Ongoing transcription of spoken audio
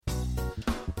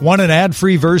Want an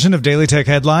ad-free version of Daily Tech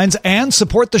Headlines and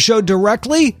support the show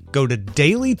directly? Go to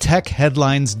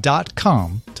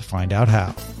dailytechheadlines.com to find out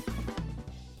how.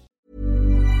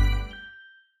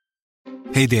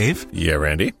 Hey, Dave. Yeah,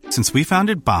 Randy. Since we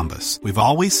founded Bombas, we've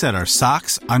always said our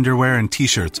socks, underwear, and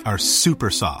T-shirts are super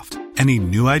soft. Any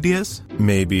new ideas?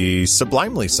 Maybe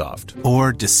sublimely soft.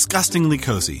 Or disgustingly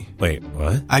cozy. Wait,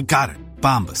 what? I got it.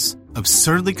 Bombas.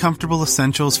 Absurdly comfortable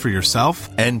essentials for yourself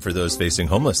and for those facing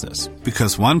homelessness.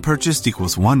 Because one purchased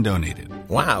equals one donated.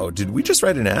 Wow, did we just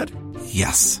write an ad?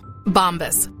 Yes.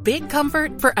 Bombas. Big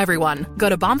comfort for everyone. Go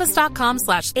to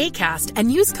bombas.com/ACAST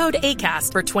and use code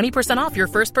ACAST for 20% off your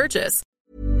first purchase.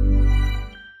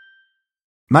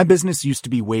 My business used to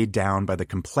be weighed down by the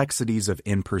complexities of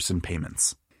in-person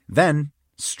payments. Then,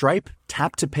 Stripe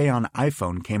Tap to Pay on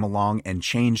iPhone came along and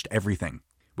changed everything.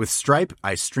 With Stripe,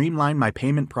 I streamlined my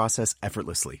payment process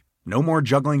effortlessly. No more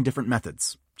juggling different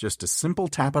methods. Just a simple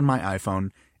tap on my iPhone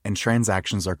and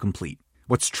transactions are complete.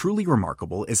 What's truly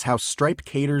remarkable is how Stripe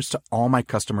caters to all my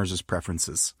customers'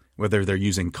 preferences. Whether they're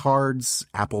using cards,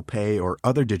 Apple Pay, or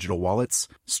other digital wallets,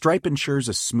 Stripe ensures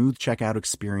a smooth checkout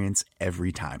experience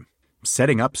every time.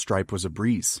 Setting up Stripe was a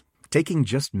breeze, taking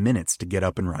just minutes to get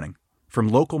up and running. From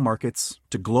local markets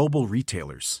to global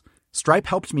retailers, Stripe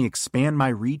helped me expand my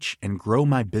reach and grow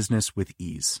my business with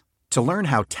ease. To learn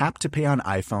how Tap to Pay on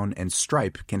iPhone and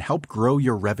Stripe can help grow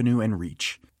your revenue and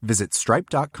reach, visit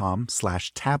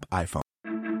stripe.com/tapiphone.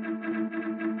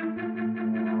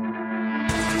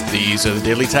 These are the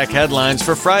Daily Tech headlines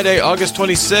for Friday, August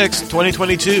 26,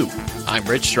 2022. I'm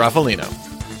Rich Straffolino.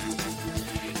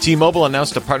 T-Mobile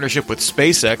announced a partnership with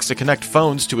SpaceX to connect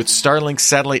phones to its Starlink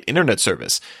satellite internet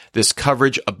service. This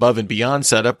coverage above and beyond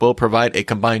setup will provide a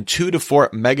combined 2 to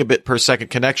 4 megabit per second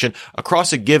connection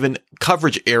across a given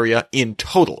coverage area in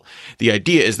total. The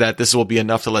idea is that this will be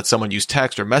enough to let someone use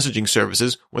text or messaging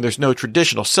services when there's no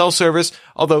traditional cell service,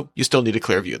 although you still need a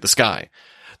clear view of the sky.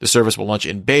 The service will launch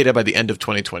in beta by the end of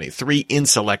 2023 in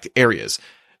select areas.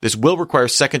 This will require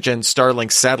second-gen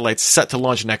Starlink satellites set to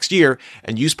launch next year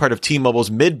and use part of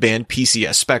T-Mobile's mid-band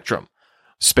PCS spectrum.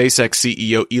 SpaceX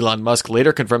CEO Elon Musk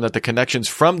later confirmed that the connections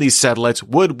from these satellites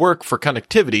would work for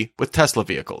connectivity with Tesla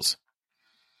vehicles.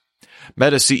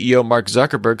 Meta CEO Mark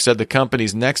Zuckerberg said the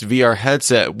company's next VR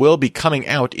headset will be coming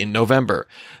out in November.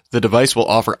 The device will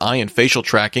offer eye and facial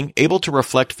tracking, able to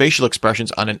reflect facial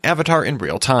expressions on an avatar in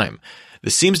real time.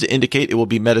 This seems to indicate it will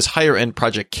be Meta's higher-end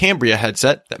Project Cambria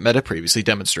headset that Meta previously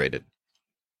demonstrated.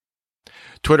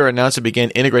 Twitter announced it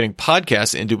began integrating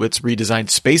podcasts into its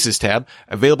redesigned Spaces tab,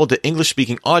 available to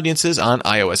English-speaking audiences on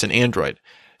iOS and Android.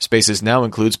 Spaces now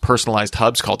includes personalized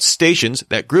hubs called Stations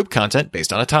that group content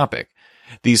based on a topic.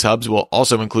 These hubs will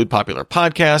also include popular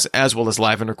podcasts, as well as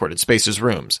live and recorded Spaces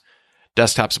rooms.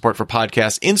 Desktop support for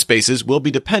podcasts in Spaces will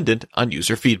be dependent on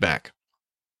user feedback.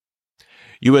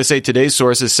 USA Today's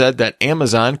sources said that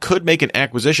Amazon could make an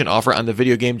acquisition offer on the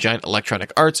video game giant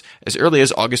Electronic Arts as early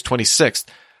as August 26th.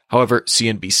 However,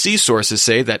 CNBC sources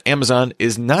say that Amazon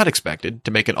is not expected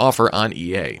to make an offer on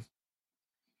EA.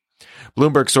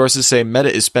 Bloomberg sources say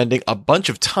Meta is spending a bunch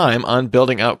of time on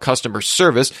building out customer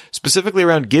service, specifically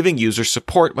around giving users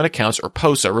support when accounts or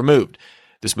posts are removed.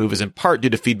 This move is in part due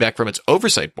to feedback from its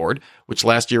oversight board, which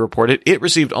last year reported it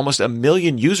received almost 1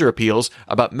 million user appeals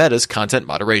about Meta's content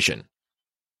moderation.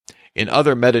 In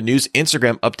other Meta news,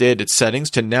 Instagram updated its settings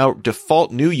to now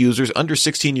default new users under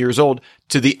 16 years old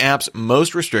to the app's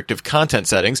most restrictive content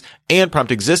settings and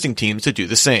prompt existing teams to do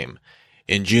the same.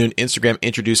 In June, Instagram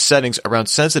introduced settings around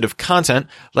sensitive content,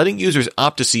 letting users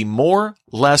opt to see more,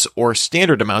 less, or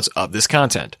standard amounts of this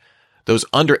content. Those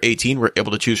under 18 were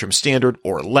able to choose from standard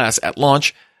or less at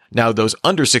launch. Now those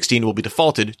under 16 will be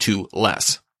defaulted to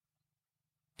less.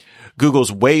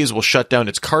 Google's Waze will shut down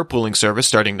its carpooling service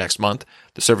starting next month.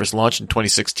 The service launched in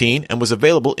 2016 and was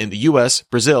available in the US,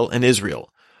 Brazil, and Israel.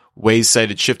 Waze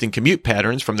cited shifting commute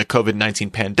patterns from the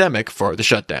COVID-19 pandemic for the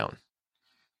shutdown.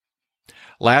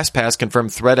 LastPass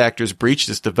confirmed threat actors breached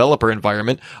its developer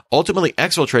environment, ultimately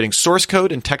exfiltrating source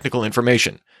code and technical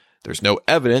information. There's no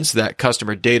evidence that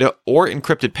customer data or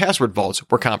encrypted password vaults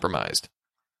were compromised.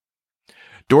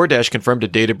 DoorDash confirmed a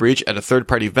data breach at a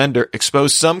third-party vendor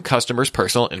exposed some customers'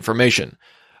 personal information.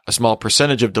 A small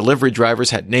percentage of delivery drivers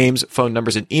had names, phone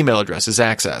numbers, and email addresses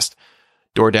accessed.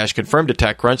 DoorDash confirmed to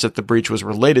TechCrunch that the breach was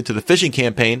related to the phishing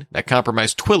campaign that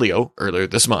compromised Twilio earlier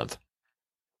this month.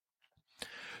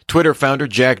 Twitter founder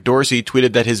Jack Dorsey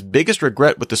tweeted that his biggest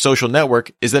regret with the social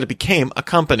network is that it became a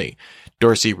company.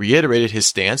 Dorsey reiterated his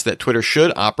stance that Twitter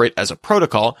should operate as a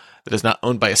protocol that is not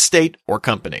owned by a state or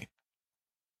company.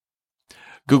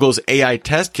 Google's AI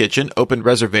Test Kitchen opened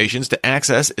reservations to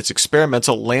access its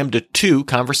experimental Lambda 2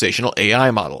 conversational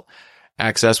AI model.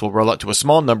 Access will roll out to a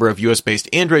small number of US-based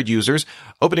Android users,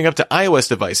 opening up to iOS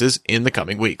devices in the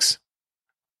coming weeks.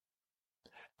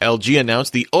 LG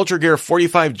announced the UltraGear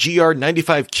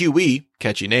 45GR95QE,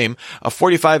 catchy name, a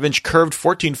 45-inch curved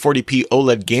 1440p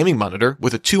OLED gaming monitor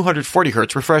with a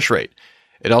 240Hz refresh rate.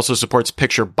 It also supports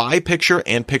picture-by-picture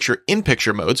and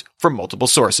picture-in-picture modes from multiple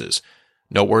sources.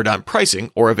 No word on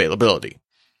pricing or availability.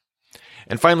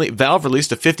 And finally, Valve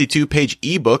released a 52-page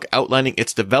ebook outlining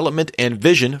its development and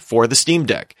vision for the Steam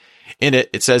Deck. In it,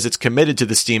 it says it's committed to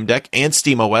the Steam Deck and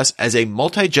SteamOS as a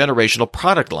multi-generational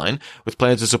product line with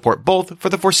plans to support both for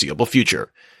the foreseeable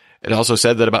future. It also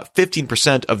said that about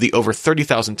 15% of the over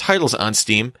 30,000 titles on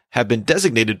Steam have been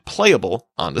designated playable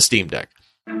on the Steam Deck.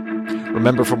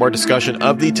 Remember, for more discussion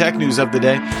of the tech news of the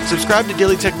day, subscribe to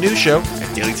Daily Tech News Show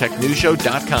at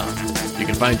dailytechnewsshow.com. You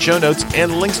can find show notes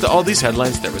and links to all these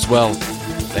headlines there as well.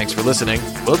 Thanks for listening.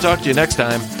 We'll talk to you next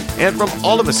time. And from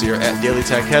all of us here at Daily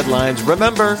Tech Headlines,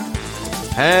 remember,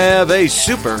 have a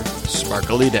super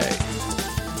sparkly day.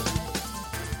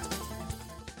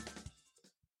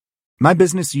 My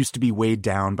business used to be weighed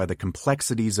down by the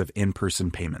complexities of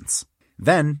in-person payments.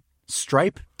 Then,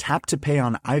 Stripe Tap to Pay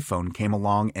on iPhone came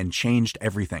along and changed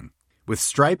everything. With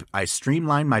Stripe, I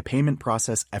streamlined my payment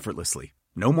process effortlessly.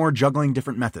 No more juggling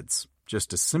different methods.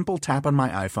 Just a simple tap on my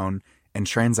iPhone and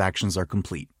transactions are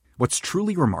complete. What's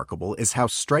truly remarkable is how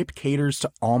Stripe caters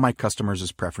to all my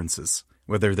customers' preferences.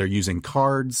 Whether they're using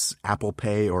cards, Apple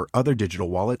Pay, or other digital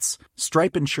wallets,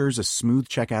 Stripe ensures a smooth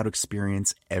checkout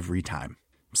experience every time.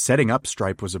 Setting up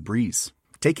Stripe was a breeze,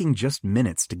 taking just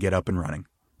minutes to get up and running.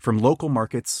 From local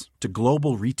markets to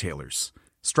global retailers,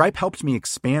 Stripe helped me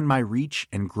expand my reach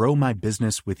and grow my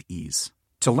business with ease.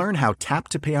 To learn how Tap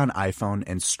to Pay on iPhone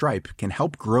and Stripe can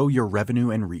help grow your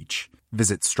revenue and reach,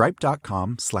 visit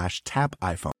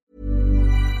stripe.com/tapiphone.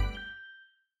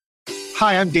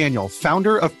 Hi, I'm Daniel,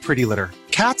 founder of Pretty Litter.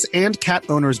 Cats and cat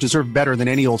owners deserve better than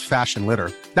any old-fashioned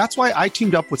litter. That's why I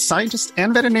teamed up with scientists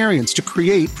and veterinarians to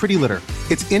create Pretty Litter.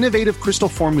 Its innovative crystal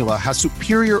formula has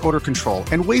superior odor control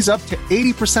and weighs up to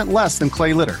 80% less than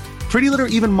clay litter. Pretty Litter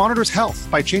even monitors health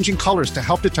by changing colors to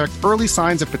help detect early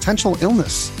signs of potential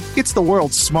illness. It's the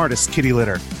world's smartest kitty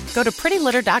litter. Go to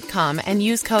prettylitter.com and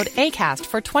use code ACAST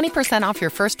for 20% off your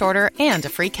first order and a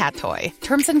free cat toy.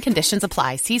 Terms and conditions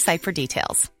apply. See site for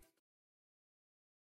details.